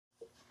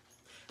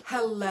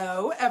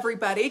Hello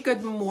everybody,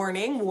 good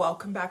morning,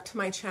 welcome back to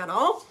my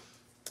channel.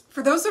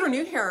 For those that are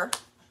new here,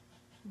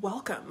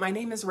 welcome. My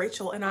name is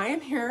Rachel and I am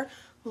here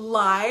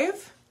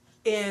live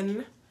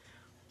in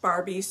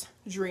Barbie's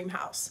dream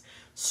house.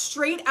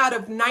 Straight out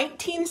of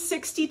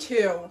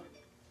 1962.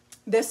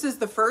 This is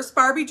the first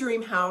Barbie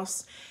dream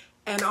house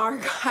and our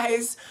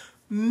guys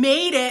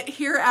made it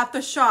here at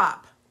the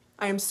shop.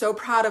 I am so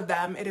proud of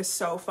them, it is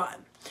so fun.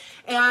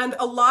 And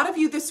a lot of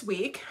you this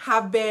week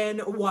have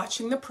been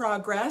watching the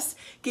progress,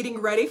 getting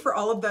ready for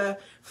all of the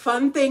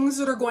fun things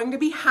that are going to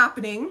be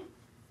happening.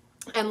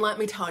 And let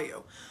me tell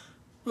you,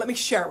 let me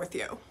share with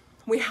you,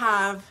 we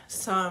have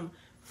some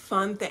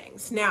fun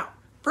things. Now,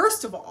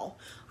 first of all,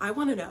 I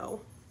want to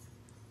know,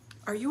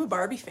 are you a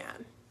Barbie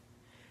fan?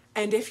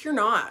 And if you're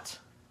not,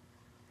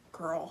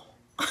 girl,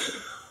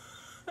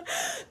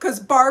 because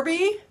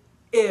Barbie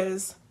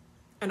is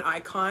an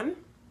icon.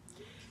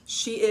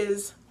 She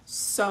is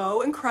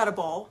so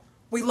incredible.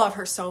 We love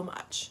her so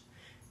much.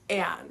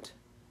 And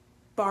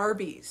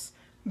Barbie's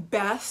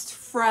best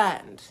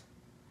friend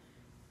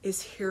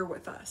is here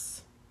with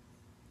us.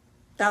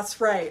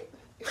 That's right.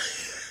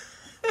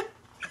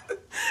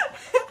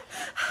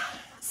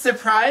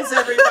 Surprise,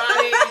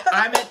 everybody.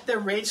 I'm at the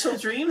Rachel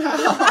Dream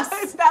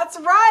House. That's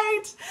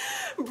right.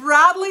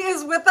 Bradley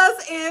is with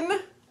us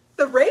in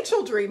the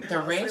Rachel Dream House. The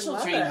Rachel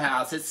Dream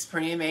House. It's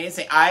pretty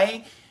amazing.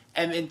 I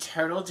am in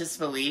total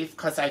disbelief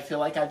because I feel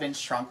like I've been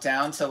shrunk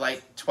down to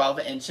like 12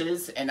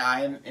 inches and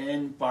I'm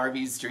in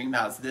Barbie's dream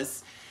house.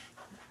 This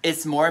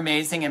is more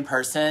amazing in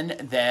person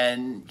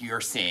than you're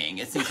seeing.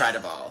 It's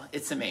incredible.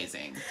 It's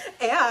amazing.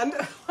 And,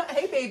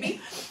 hey baby,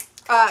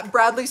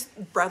 Bradley's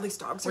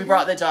dogs are We here.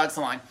 brought the dogs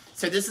along.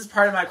 So this is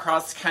part of my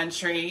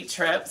cross-country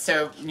trip.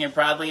 So, you know,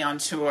 Bradley on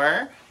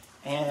tour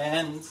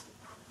and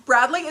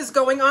Bradley is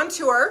going on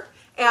tour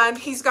and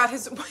he's got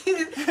his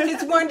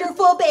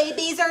wonderful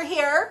babies are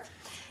here.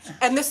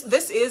 And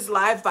this is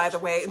live, by the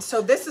way, and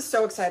so this is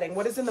so exciting.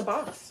 What is in the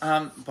box?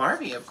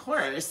 Barbie, of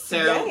course. So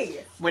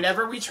Yay.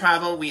 Whenever we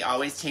travel, we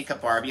always take a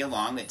Barbie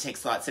along that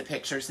takes lots of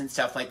pictures and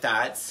stuff like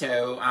that.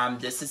 So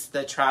this is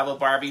the travel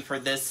Barbie for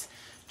this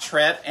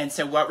trip. And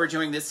so what we're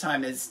doing this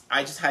time is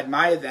I just had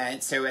my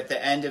event. So at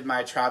the end of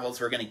my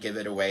travels, we're going to give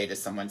it away to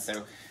someone.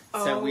 So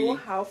we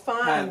how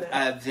fun. have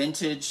a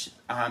vintage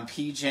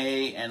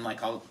PJ and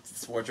like all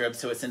this wardrobe.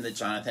 So it's in the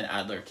Jonathan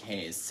Adler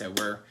case. So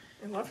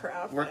I love her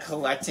outfit. we're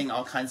collecting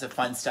all kinds of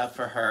fun stuff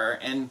for her.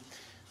 And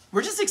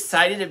we're just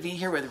excited to be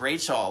here with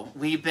Rachel.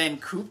 We've been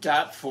cooped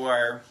up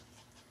for...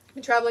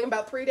 Been traveling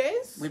about 3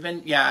 days? We've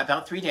been, yeah,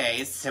 about 3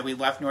 days. So we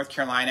left North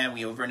Carolina.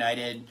 We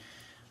overnighted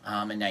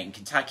a night in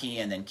Kentucky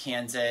and then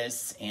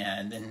Kansas.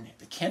 And then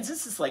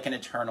Kansas is like an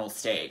eternal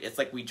state. It's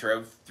like we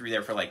drove through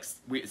there for like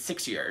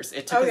 6 years.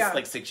 It took us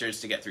like 6 years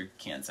to get through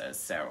Kansas.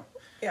 So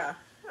yeah,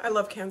 I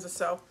love Kansas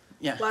so.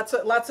 Yeah.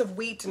 Lots of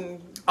wheat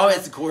and... Oh,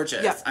 it's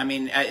gorgeous. Yeah. I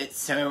mean,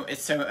 it's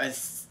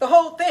the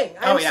whole thing.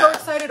 I'm so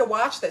excited to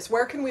watch this.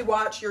 Where can we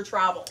watch your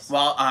travels?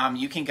 Well,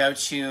 you can go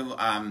to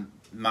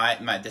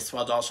the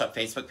Swell Doll Shop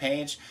Facebook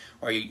page,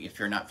 or if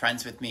you're not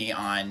friends with me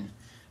on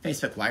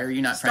Facebook, why are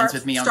you not friends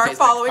with me on Facebook? Start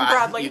following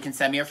Bradley. You can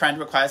send me a friend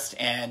request,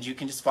 and you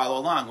can just follow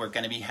along. We're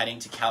going to be heading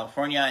to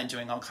California and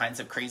doing all kinds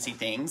of crazy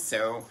things.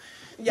 So,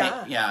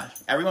 yeah,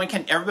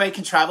 everybody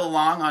can travel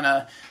along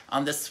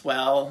on this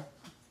swell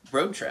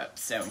road trip.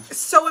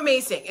 So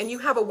amazing. And you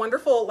have a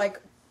wonderful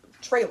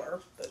trailer.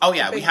 Oh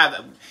yeah, we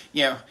have,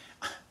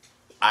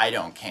 I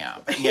don't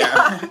camp.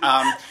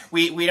 Yeah.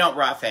 We don't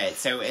rough it.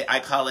 So I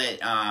call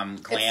it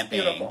glamping. It's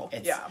beautiful.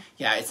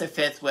 It's a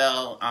fifth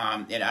wheel.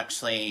 It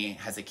actually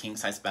has a king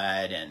size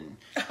bed and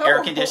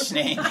air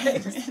conditioning.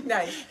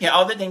 Nice. Yeah,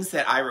 all the things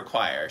that I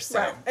require. So,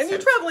 right. And you're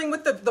traveling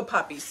with the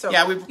puppies. So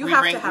yeah, we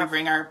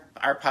bring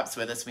our pups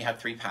with us. We have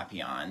 3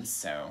 papillons.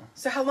 So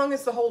how long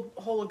is the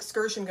whole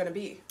excursion going to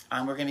be?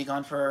 We're going to be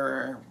gone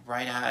for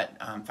right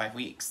at 5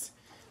 weeks.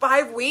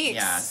 5 weeks.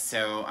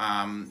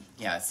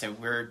 Yeah, so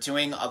we're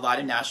doing a lot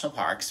of national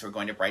parks. We're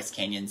going to Bryce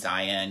Canyon,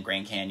 Zion,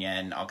 Grand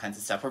Canyon, all kinds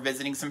of stuff. We're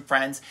visiting some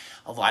friends,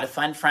 a lot of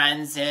fun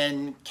friends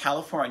in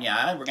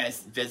California. We're going to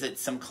visit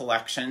some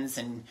collections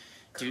and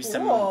do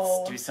some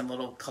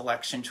little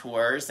collection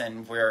tours,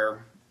 and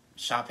we're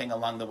shopping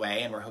along the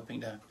way, and we're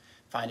hoping to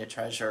find a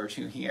treasure or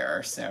 2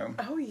 here. So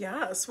oh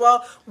yes,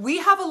 well, we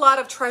have a lot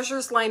of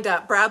treasures lined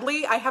up.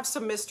 Bradley, I have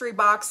some mystery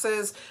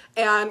boxes,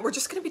 and we're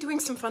just going to be doing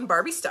some fun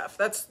Barbie stuff.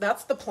 That's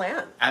the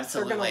plan.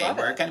 Absolutely,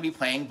 we're going to be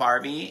playing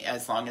Barbie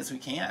as long as we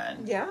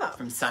can. Yeah,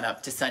 from sun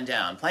up to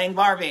sundown, playing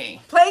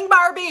Barbie.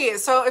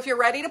 So if you're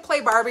ready to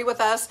play Barbie with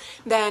us,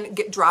 then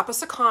drop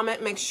us a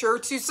comment. Make sure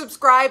to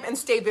subscribe and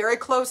stay very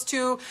close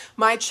to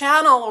my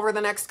channel over the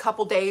next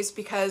couple days,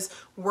 because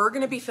we're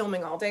going to be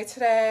filming all day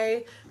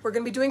today. We're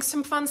going to be doing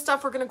some fun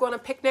stuff. We're going to go on a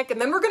picnic, and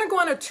then we're going to go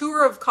on a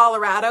tour of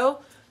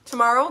Colorado.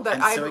 tomorrow.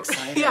 That I'm so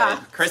excited.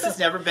 Yeah. Chris has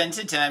never been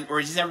to Denver, or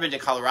he's never been to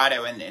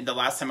Colorado, and the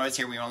last time I was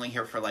here, we were only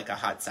here for like a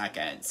hot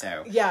second.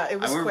 So yeah, it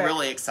was we're quick.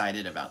 really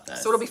excited about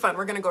this. So it'll be fun.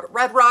 We're going to go to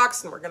Red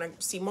Rocks and we're going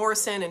to see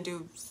Morrison and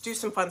do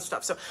some fun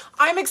stuff. So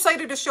I'm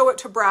excited to show it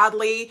to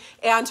Bradley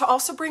and to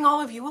also bring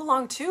all of you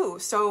along too.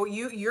 So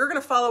you're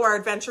going to follow our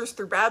adventures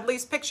through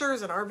Bradley's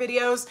pictures and our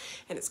videos,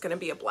 and it's going to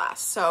be a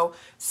blast. So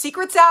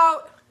secret's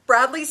out.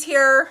 Bradley's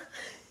here.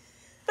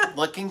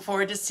 Looking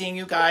forward to seeing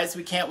you guys.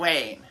 We can't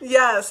wait.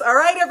 Yes. All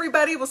right,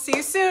 everybody. We'll see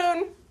you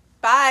soon.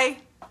 Bye.